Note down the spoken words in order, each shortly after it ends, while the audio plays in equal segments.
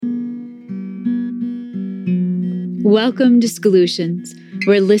Welcome to Solutions,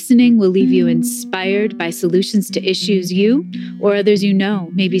 where listening will leave you inspired by solutions to issues you or others you know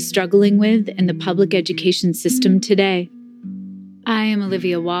may be struggling with in the public education system today. I am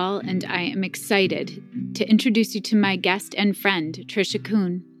Olivia Wall, and I am excited to introduce you to my guest and friend, Tricia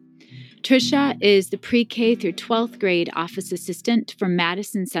Coon. Tricia is the pre-K through 12th grade office assistant for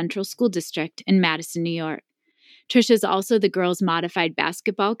Madison Central School District in Madison, New York. Tricia is also the girls' modified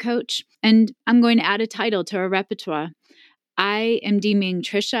basketball coach, and I'm going to add a title to her repertoire. I am deeming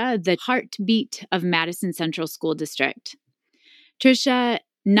Tricia the heartbeat of Madison Central School District. Tricia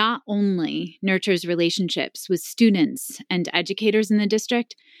not only nurtures relationships with students and educators in the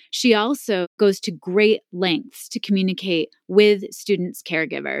district, she also goes to great lengths to communicate with students'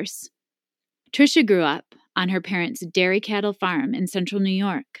 caregivers. Tricia grew up on her parents' dairy cattle farm in central New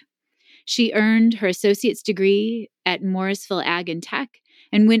York. She earned her associate's degree at Morrisville Ag and Tech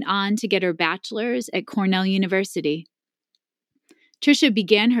and went on to get her bachelor's at Cornell University. Tricia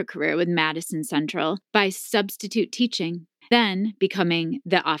began her career with Madison Central by substitute teaching, then becoming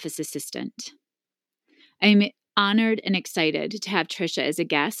the office assistant. I'm honored and excited to have Tricia as a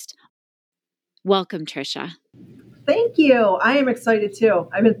guest. Welcome, Tricia. Thank you. I am excited too.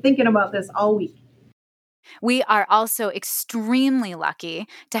 I've been thinking about this all week. We are also extremely lucky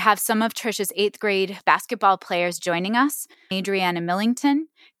to have some of Tricia's 8th grade basketball players joining us, Adrionna Millington,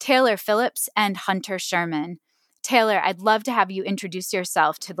 Taylor Phillips, and Hunter Sherman. Taylor, I'd love to have you introduce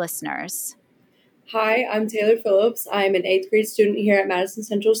yourself to listeners. Hi, I'm Taylor Phillips. I'm an 8th grade student here at Madison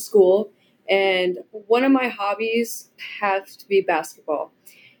Central School, and one of my hobbies has to be basketball.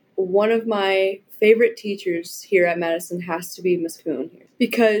 One of my favorite teachers here at Madison has to be Miss Coon,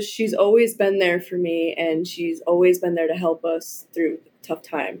 because she's always been there for me, and she's always been there to help us through tough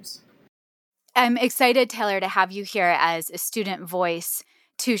times. I'm excited, Taylor, to have you here as a student voice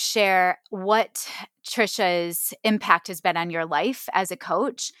to share what Tricia's impact has been on your life as a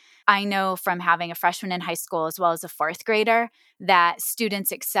coach. I know from having a freshman in high school as well as a 4th grader that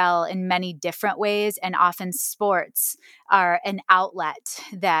students excel in many different ways, and often sports are an outlet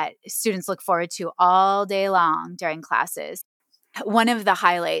that students look forward to all day long during classes. One of the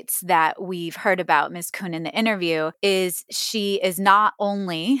highlights that we've heard about Ms. Coon in the interview is she is not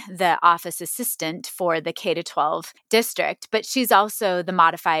only the office assistant for the K-12 district, but she's also the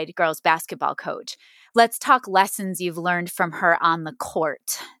modified girls basketball coach. Let's talk lessons you've learned from her on the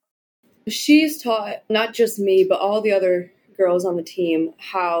court. She's taught not just me, but all the other girls on the team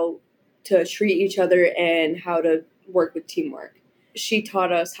how to treat each other and how to work with teamwork. She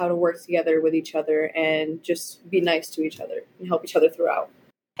taught us how to work together with each other and just be nice to each other and help each other throughout.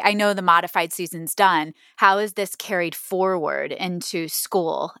 I know the modified season's done. How is this carried forward into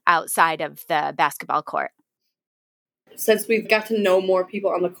school outside of the basketball court? Since we've got to know more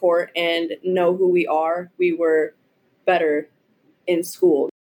people on the court and know who we are, we were better in school.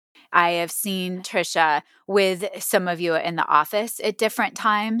 I have seen Tricia with some of you in the office at different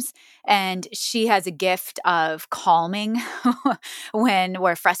times, and she has a gift of calming when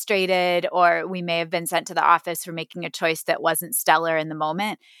we're frustrated or we may have been sent to the office for making a choice that wasn't stellar in the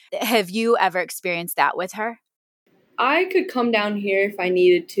moment. Have you ever experienced that with her? I could come down here if I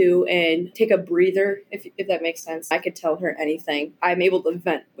needed to and take a breather, if that makes sense. I could tell her anything. I'm able to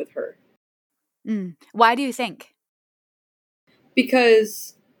vent with her. Why do you think?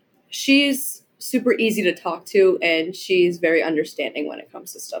 Because she's super easy to talk to, and she's very understanding when it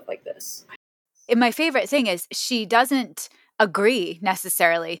comes to stuff like this. And my favorite thing is she doesn't agree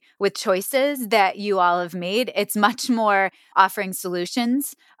necessarily with choices that you all have made. It's much more offering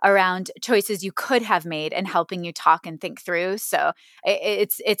solutions around choices you could have made and helping you talk and think through. So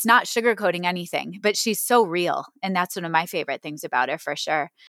it's not sugarcoating anything, but she's so real. And that's one of my favorite things about her for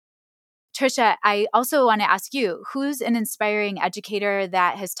sure. Tricia, I also want to ask you, who's an inspiring educator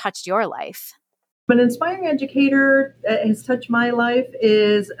that has touched your life? An inspiring educator that has touched my life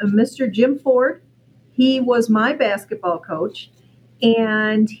is Mr. Jim Ford. He was my basketball coach,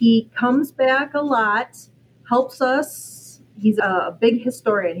 and he comes back a lot, helps us. He's a big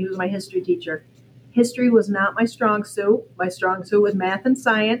historian. He was my history teacher. History was not my strong suit. My strong suit was math and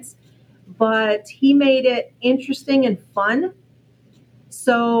science, but he made it interesting and fun.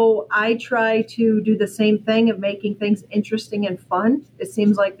 So I try to do the same thing of making things interesting and fun. It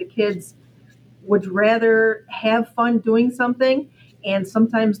seems like the kids would rather have fun doing something, and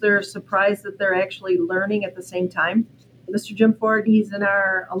sometimes they're surprised that they're actually learning at the same time. Mr. Jim Ford, he's in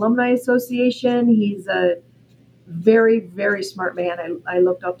our alumni association. He's a very, very smart man. I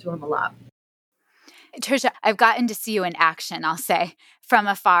looked up to him a lot. Tricia, I've gotten to see you in action, I'll say, from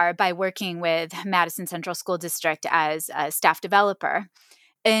afar by working with Madison Central School District as a staff developer.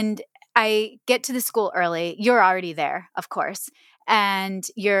 And I get to the school early. You're already there, of course. And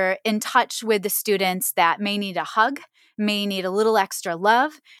you're in touch with the students that may need a hug, may need a little extra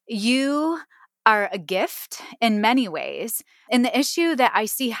love. You are a gift in many ways. And the issue that I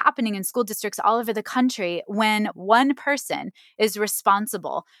see happening in school districts all over the country, when one person is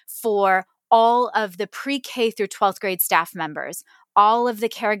responsible for all of the pre-K through 12th grade staff members, all of the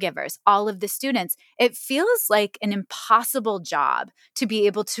caregivers, all of the students, it feels like an impossible job to be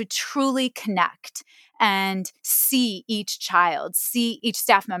able to truly connect and see each child, see each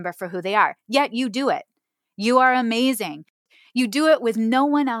staff member for who they are. Yet you do it. You are amazing. You do it with no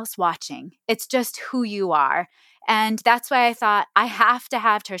one else watching. It's just who you are. And that's why I thought I have to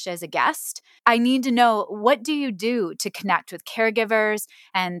have Tricia as a guest. I need to know, what do you do to connect with caregivers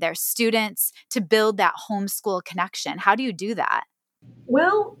and their students to build that homeschool connection? How do you do that?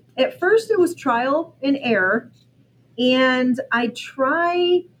 Well, at first it was trial and error, and I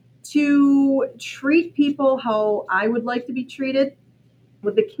try to treat people how I would like to be treated.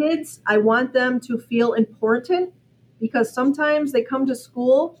 With the kids, I want them to feel important, because sometimes they come to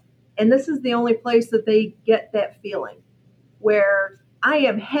school and this is the only place that they get that feeling where I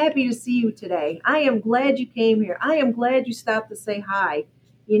am happy to see you today. I am glad you came here. I am glad you stopped to say hi.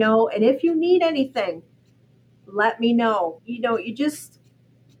 And if you need anything, let me know. You just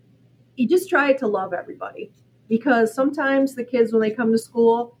try to love everybody, because sometimes the kids, when they come to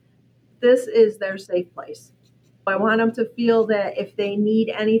school, this is their safe place. I want them to feel that if they need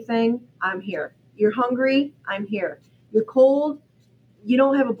anything, I'm here. You're hungry, I'm here. You're cold, you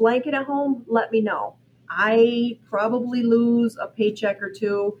don't have a blanket at home, let me know. I probably lose a paycheck or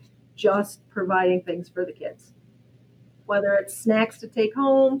two just providing things for the kids. Whether it's snacks to take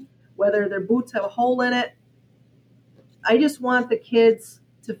home, whether their boots have a hole in it. I just want the kids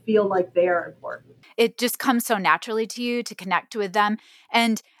to feel like they are important. It just comes so naturally to you to connect with them.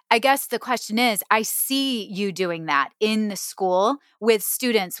 And I guess the question is, I see you doing that in the school with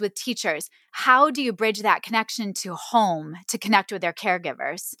students, with teachers. How do you bridge that connection to home to connect with their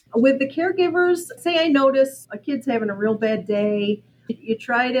caregivers? With the caregivers, say I notice a kid's having a real bad day, you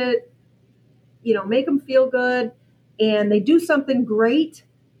try to, make them feel good, and they do something great.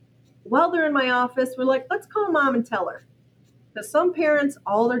 While they're in my office, we're like, let's call mom and tell her. Because some parents,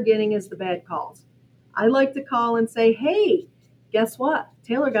 all they're getting is the bad calls. I like to call and say, hey, guess what?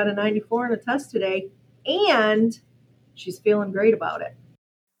 Taylor got a 94 on a test today, and she's feeling great about it.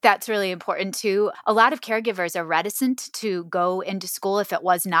 That's really important too. A lot of caregivers are reticent to go into school if it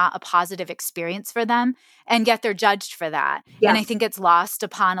was not a positive experience for them, and yet they're judged for that. Yes. And I think it's lost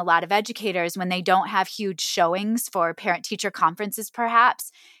upon a lot of educators when they don't have huge showings for parent-teacher conferences,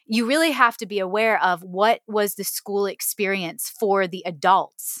 perhaps. You really have to be aware of what was the school experience for the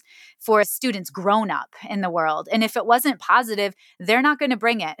adults, for students grown up in the world. And if it wasn't positive, they're not going to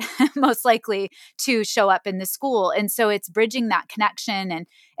bring it, most likely, to show up in the school. And so it's bridging that connection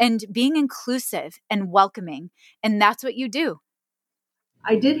and being inclusive and welcoming. And that's what you do.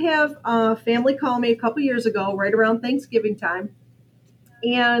 I did have a family call me a couple years ago, right around Thanksgiving time.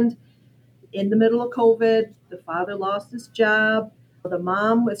 And in the middle of COVID, the father lost his job. The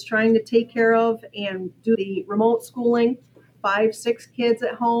mom was trying to take care of and do the remote schooling, 5, 6 kids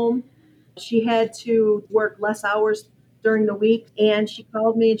at home. She had to work less hours during the week. And she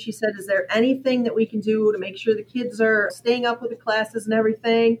called me and she said, is there anything that we can do to make sure the kids are staying up with the classes and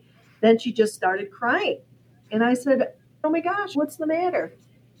everything? Then she just started crying. And I said, oh my gosh, what's the matter?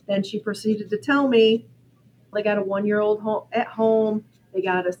 Then she proceeded to tell me they got a 1-year-old at home. They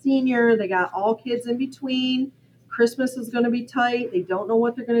got a senior. They got all kids in between. Christmas is going to be tight. They don't know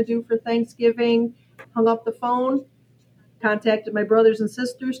what they're going to do for Thanksgiving. Hung up the phone, contacted my brothers and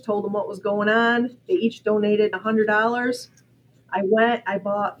sisters, told them what was going on. They each donated $100. I went, I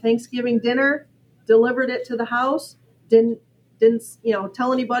bought Thanksgiving dinner, delivered it to the house. Didn't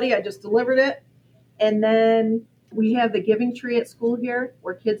tell anybody. I just delivered it. And then we have the giving tree at school here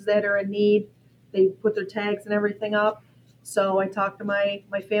where kids that are in need, they put their tags and everything up. So I talked to my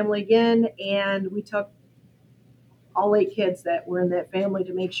family again, and we took all 8 kids that were in that family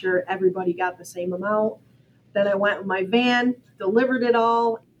to make sure everybody got the same amount. Then I went with my van, delivered it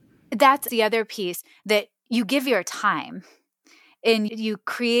all. That's the other piece, that you give your time and you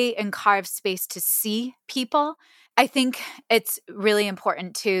create and carve space to see people. I think it's really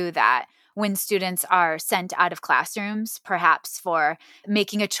important too that when students are sent out of classrooms, perhaps for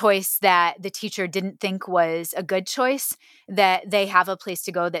making a choice that the teacher didn't think was a good choice, that they have a place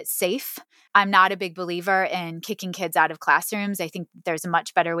to go that's safe. I'm not a big believer in kicking kids out of classrooms. I think there's a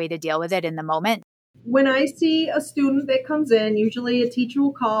much better way to deal with it in the moment. When I see a student that comes in, usually a teacher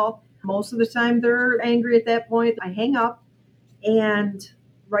will call. Most of the time they're angry at that point. I hang up and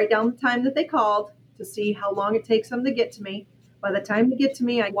write down the time that they called to see how long it takes them to get to me. By the time they get to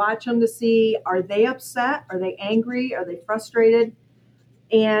me, I watch them to see, are they upset? Are they angry? Are they frustrated?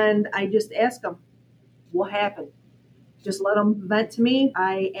 And I just ask them, what happened? Just let them vent to me.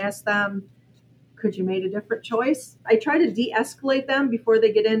 I ask them, could you made a different choice? I try to de-escalate them before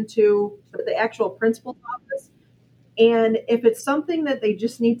they get into the actual principal's office. And if it's something that they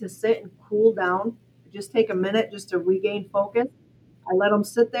just need to sit and cool down, just take a minute just to regain focus, I let them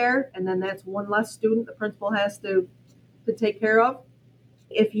sit there, and then that's one less student the principal has to take care of.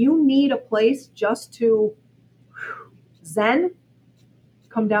 If you need a place just to zen,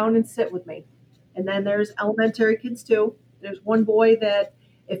 come down and sit with me. And then there's elementary kids too. There's one boy that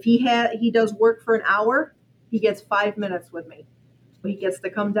if he does work for an hour, he gets 5 minutes with me. He gets to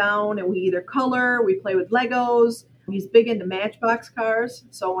come down and we either color, we play with Legos. He's big into Matchbox cars.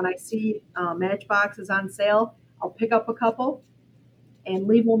 So when I see Matchboxes on sale, I'll pick up a couple and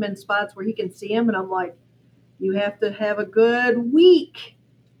leave them in spots where he can see them. And I'm like, you have to have a good week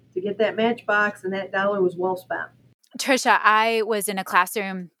to get that Matchbox, and that dollar was well spent. Tricia, I was in a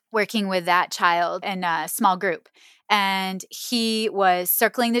classroom working with that child in a small group, and he was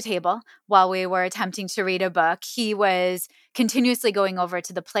circling the table while we were attempting to read a book. He was continuously going over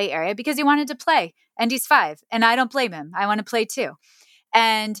to the play area because he wanted to play, and he's 5, and I don't blame him. I want to play too.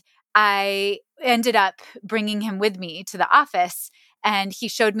 And I ended up bringing him with me to the office, and he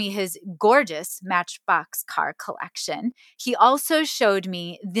showed me his gorgeous Matchbox car collection. He also showed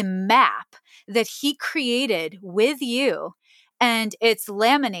me the map that he created with you, and it's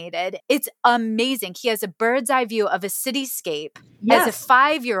laminated. It's amazing. He has a bird's eye view of a cityscape as a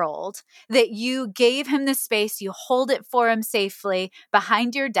 5-year-old that you gave him the space. You hold it for him safely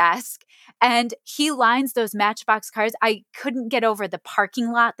behind your desk, and he lines those Matchbox cars. I couldn't get over the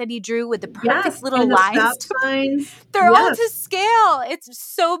parking lot that he drew with the perfect little and the lines. Stop signs. They're all to scale. It's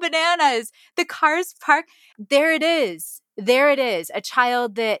so bananas. The cars park. There it is. There it is. A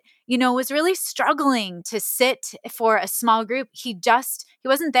child that, was really struggling to sit for a small group. He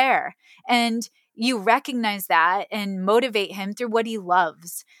wasn't there. And you recognize that and motivate him through what he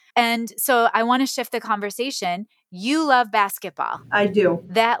loves. And so I want to shift the conversation. You love basketball. I do.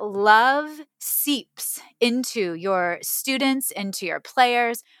 That love seeps into your students, into your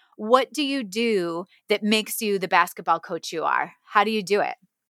players. What do you do that makes you the basketball coach you are? How do you do it?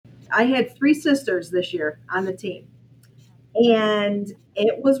 I had 3 sisters this year on the team. And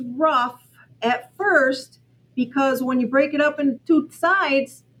it was rough at first because when you break it up into 2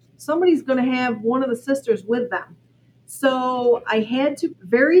 sides, somebody's going to have one of the sisters with them. So I had to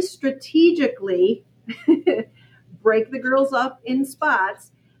very strategically break the girls up in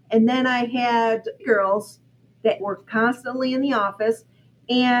spots. And then I had girls that were constantly in the office.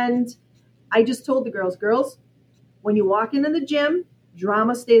 And I just told the girls, when you walk into the gym,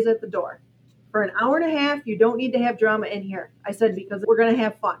 drama stays at the door. For an hour and a half, you don't need to have drama in here. I said, because we're going to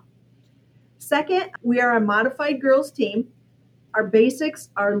have fun. Second, we are a modified girls team. Our basics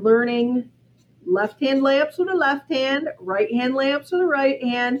are learning left-hand layups with the left hand, right-hand layups with the right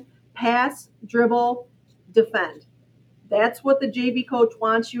hand, pass, dribble, defend. That's what the JV coach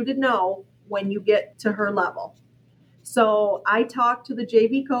wants you to know when you get to her level. So I talked to the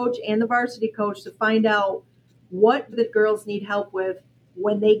JV coach and the varsity coach to find out what the girls need help with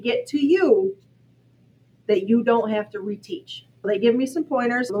when they get to you that you don't have to reteach. They give me some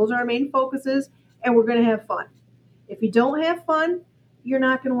pointers. Those are our main focuses, and we're going to have fun. If you don't have fun, you're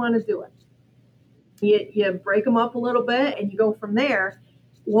not going to want to do it. You break them up a little bit, and you go from there.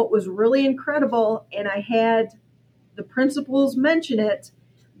 What was really incredible, and I had the principals mention it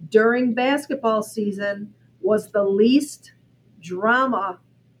during basketball season, was the least drama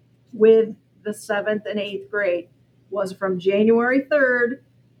with the 7th and 8th grade was from January 3rd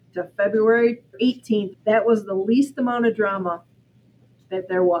to February 18th. That was the least amount of drama that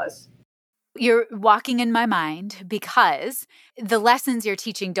there was. You're walking in my mind because the lessons you're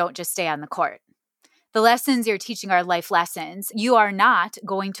teaching don't just stay on the court. The lessons you're teaching are life lessons. You are not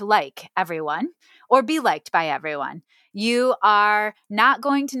going to like everyone or be liked by everyone. You are not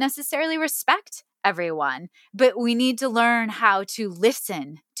going to necessarily respect everyone, but we need to learn how to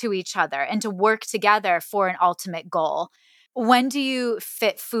listen to each other and to work together for an ultimate goal. When do you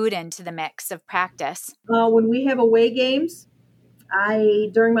fit food into the mix of practice? When we have away games,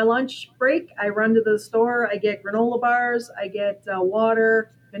 during my lunch break, I run to the store. I get granola bars, I get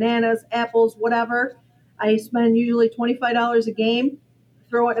water, bananas, apples, whatever. I spend usually $25 a game,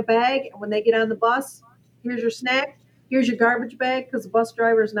 throw it in a bag, and when they get on the bus, here's your snack, here's your garbage bag, because the bus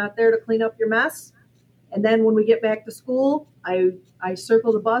driver is not there to clean up your mess. And then when we get back to school, I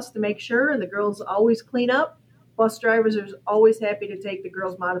circle the bus to make sure, and the girls always clean up. bus drivers are always happy to take the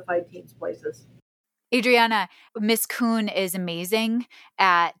girls' modified teams places. Adrionna, Miss Coon is amazing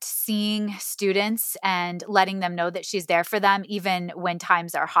at seeing students and letting them know that she's there for them, even when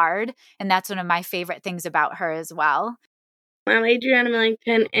times are hard. And that's one of my favorite things about her as well. I'm Adrionna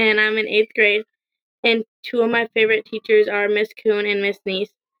Millington, and I'm in 8th grade. And two of my favorite teachers are Miss Coon and Miss Neese,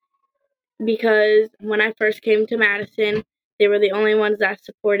 because when I first came to Madison, they were the only ones that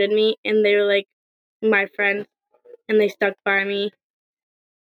supported me, and they were like my friends, and they stuck by me.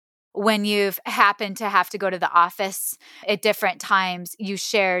 When you've happened to have to go to the office at different times, you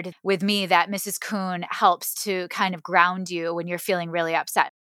shared with me that Mrs. Coon helps to kind of ground you when you're feeling really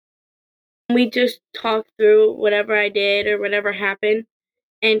upset. We just talked through whatever I did or whatever happened,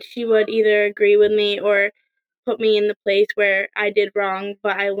 and she would either agree with me or put me in the place where I did wrong,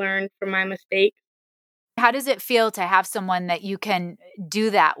 but I learned from my mistake. How does it feel to have someone that you can do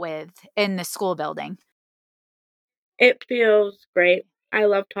that with in the school building? It feels great. I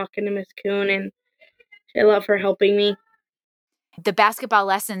love talking to Miss Coon, and I love her helping me. The basketball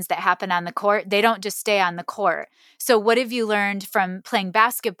lessons that happen on the court, they don't just stay on the court. So what have you learned from playing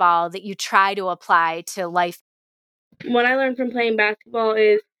basketball that you try to apply to life? What I learned from playing basketball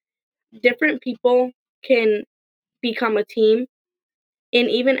is different people can become a team. And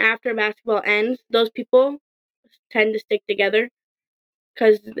even after basketball ends, those people tend to stick together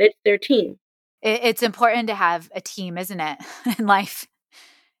because it's their team. It's important to have a team, isn't it, in life?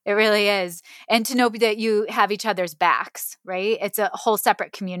 It really is. And to know that you have each other's backs, right? It's a whole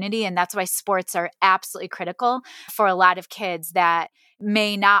separate community. And that's why sports are absolutely critical for a lot of kids that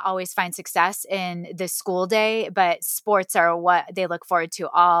may not always find success in the school day, but sports are what they look forward to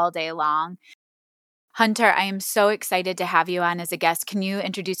all day long. Hunter, I am so excited to have you on as a guest. Can you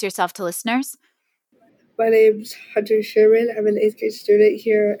introduce yourself to listeners? My name's Hunter Sherman. I'm an 8th grade student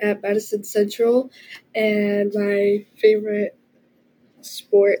here at Madison Central, and my favorite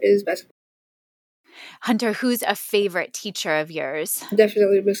sport is basketball. Hunter, who's a favorite teacher of yours?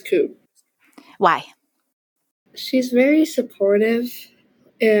 Definitely Miss Coon. Why? She's very supportive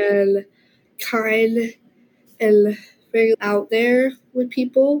and kind and very out there with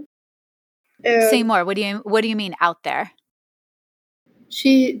people. And say more. What do you mean out there?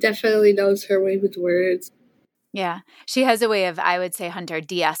 She definitely knows her way with words. Yeah. She has a way of, I would say, Hunter,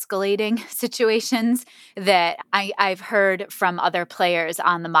 de-escalating situations that I've heard from other players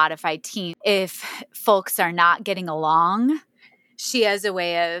on the modified team. If folks are not getting along, she has a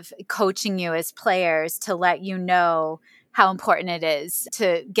way of coaching you as players to let you know how important it is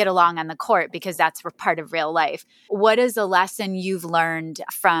to get along on the court, because that's part of real life. What is a lesson you've learned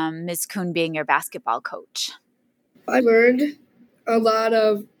from Ms. Coon being your basketball coach? I learned a lot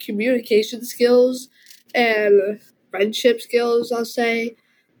of communication skills and friendship skills, I'll say,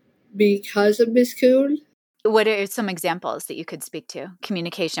 because of Miss Coon. What are some examples that you could speak to,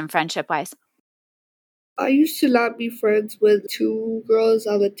 communication, friendship-wise? I used to not be friends with 2 girls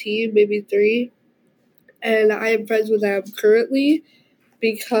on the team, maybe 3, and I am friends with them currently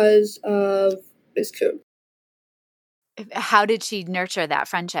because of Miss Coon. How did she nurture that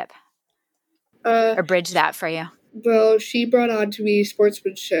friendship or bridge that for you? Well, she brought on to me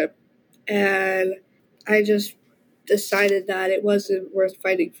sportsmanship, and I just decided that it wasn't worth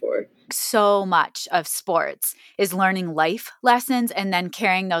fighting for. So much of sports is learning life lessons and then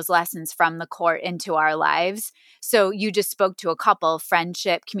carrying those lessons from the court into our lives. So you just spoke to a couple,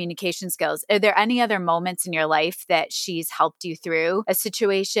 friendship, communication skills. Are there any other moments in your life that she's helped you through a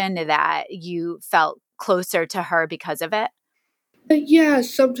situation that you felt closer to her because of it? Yeah,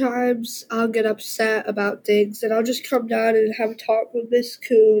 sometimes I'll get upset about things, and I'll just come down and have a talk with Miss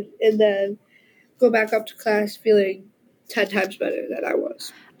Coon, and then go back up to class feeling 10 times better than I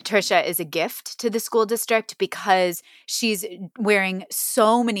was. Tricia is a gift to the school district because she's wearing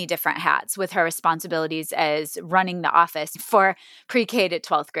so many different hats with her responsibilities as running the office for pre-K to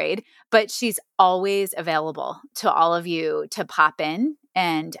 12th grade, but she's always available to all of you to pop in,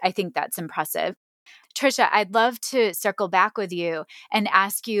 and I think that's impressive. Tricia, I'd love to circle back with you and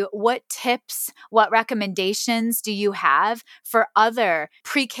ask you what tips, what recommendations do you have for other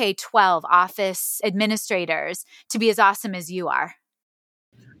pre-K 12 office administrators to be as awesome as you are?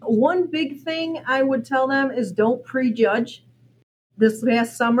 One big thing I would tell them is don't prejudge. This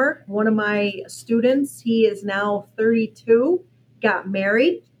past summer, one of my students, he is now 32, got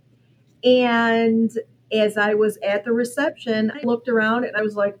married. And as I was at the reception, I looked around and I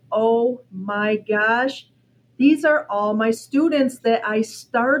was like, oh my gosh, these are all my students that I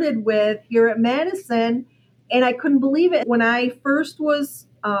started with here at Madison. And I couldn't believe it. When I first was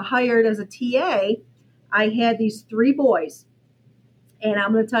hired as a TA, I had these 3 boys. And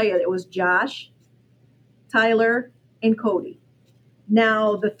I'm going to tell you, it was Josh, Tyler, and Cody.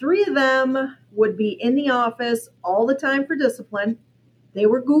 Now, the three of them would be in the office all the time for discipline. They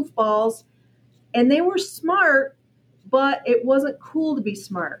were goofballs, and they were smart, but it wasn't cool to be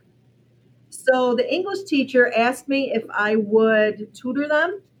smart. So the English teacher asked me if I would tutor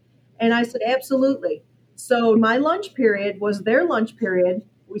them, and I said, absolutely. So my lunch period was their lunch period.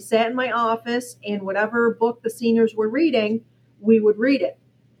 We sat in my office, and whatever book the seniors were reading, we would read it.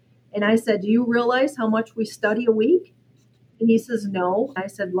 And I said, do you realize how much we study a week? And he says, no. I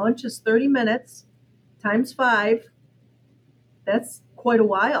said, lunch is 30 minutes times 5. That's quite a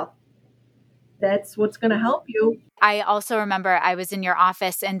while. That's what's going to help you. I also remember I was in your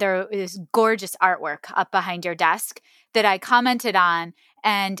office and there was gorgeous artwork up behind your desk that I commented on.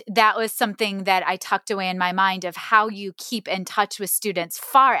 And that was something that I tucked away in my mind of how you keep in touch with students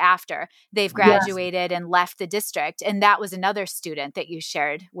far after they've graduated and left the district. And that was another student that you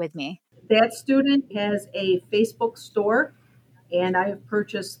shared with me. That student has a Facebook store, and I have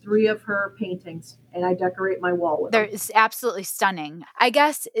purchased 3 of her paintings, and I decorate my wall with them. It's absolutely stunning. I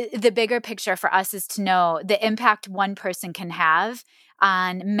guess the bigger picture for us is to know the impact one person can have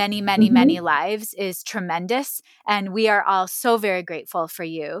on many, many, many lives is tremendous. And we are all so very grateful for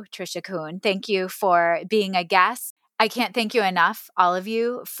you, Tricia Coon. Thank you for being a guest. I can't thank you enough, all of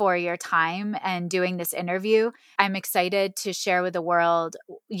you, for your time and doing this interview. I'm excited to share with the world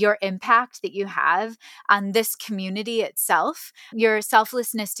your impact that you have on this community itself, your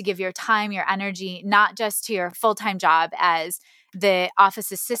selflessness to give your time, your energy, not just to your full-time job as the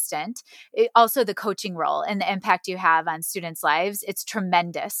office assistant, also the coaching role and the impact you have on students' lives. It's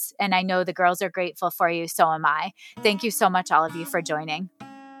tremendous. And I know the girls are grateful for you. So am I. Thank you so much, all of you, for joining.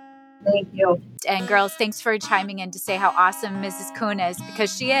 Thank you. And girls, thanks for chiming in to say how awesome Mrs. Coon is,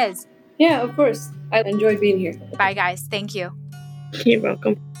 because she is. Yeah, of course. I enjoyed being here. Bye, guys. Thank you. You're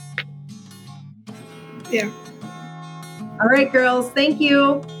welcome. Yeah. All right, girls. Thank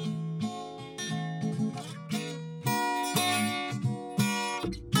you.